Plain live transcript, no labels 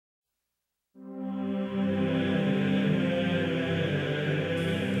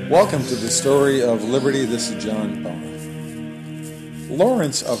Welcome to the story of liberty. This is John Bona.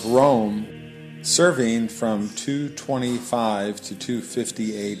 Lawrence of Rome, serving from 225 to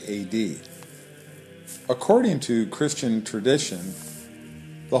 258 AD. According to Christian tradition,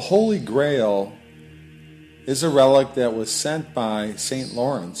 the Holy Grail is a relic that was sent by St.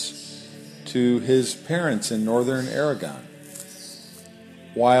 Lawrence to his parents in northern Aragon.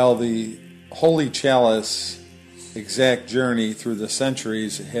 While the Holy Chalice exact journey through the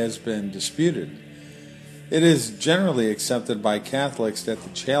centuries has been disputed, it is generally accepted by Catholics that the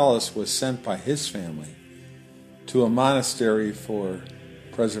chalice was sent by his family to a monastery for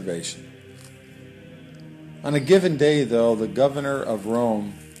preservation. On a given day, though, the governor of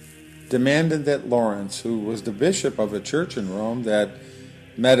Rome demanded that Lawrence, who was the bishop of a church in Rome that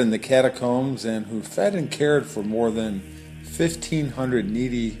met in the catacombs and who fed and cared for more than 1,500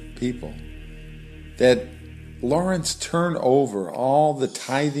 needy people, that Lawrence turned over all the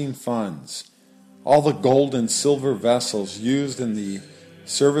tithing funds, all the gold and silver vessels used in the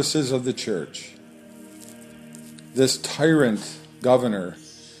services of the church. This tyrant governor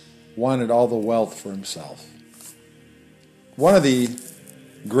wanted all the wealth for himself. One of the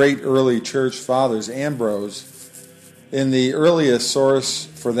great early church fathers, Ambrose, in the earliest source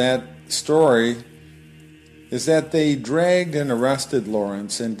for that story, is that they dragged and arrested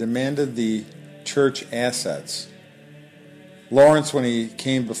Lawrence and demanded the church assets. Lawrence, when he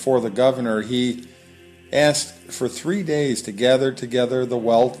came before the governor, he asked for 3 days to gather together the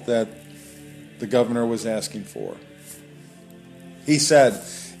wealth that the governor was asking for. He said,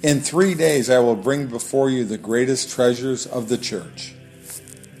 "In 3 days I will bring before you the greatest treasures of the church."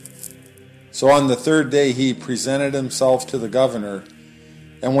 So on the third day he presented himself to the governor,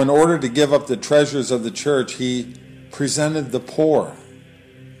 and when ordered to give up the treasures of the church, he presented the poor,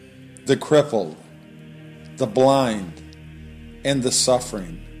 the crippled, the blind, and the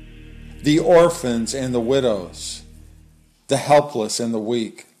suffering, the orphans and the widows, the helpless and the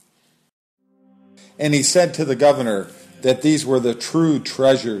weak. And he said to the governor that these were the true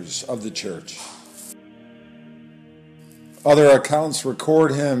treasures of the church. Other accounts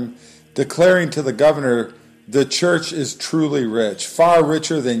record him declaring to the governor, "The church is truly rich, far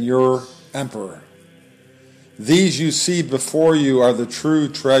richer than your emperor. These you see before you are the true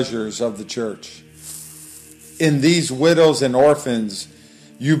treasures of the church. In these widows and orphans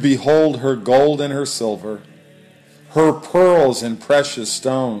you behold her gold and her silver, her pearls and precious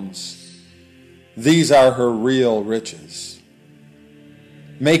stones. These are her real riches.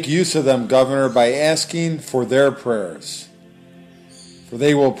 Make use of them, governor, by asking for their prayers, for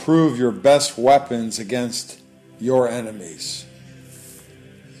they will prove your best weapons against your enemies."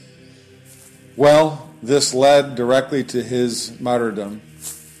 Well, this led directly to his martyrdom.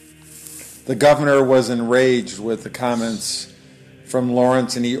 The governor was enraged with the comments from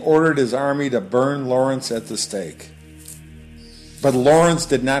Lawrence, and he ordered his army to burn Lawrence at the stake. But Lawrence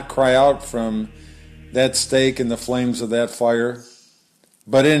did not cry out from that stake in the flames of that fire,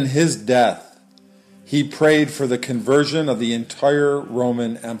 but in his death he prayed for the conversion of the entire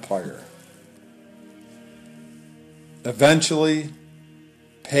Roman Empire. Eventually,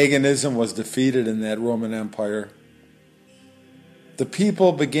 paganism was defeated in that Roman Empire. The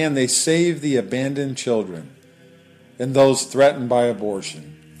people they saved the abandoned children and those threatened by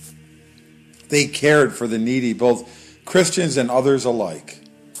abortion. They cared for the needy, both Christians and others alike.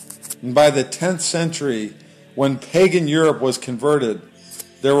 And by the 10th century, when pagan Europe was converted,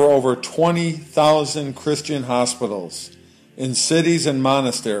 there were over 20,000 Christian hospitals in cities and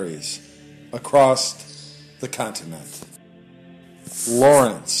monasteries across the continent.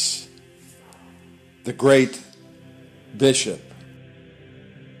 Lawrence, the great bishop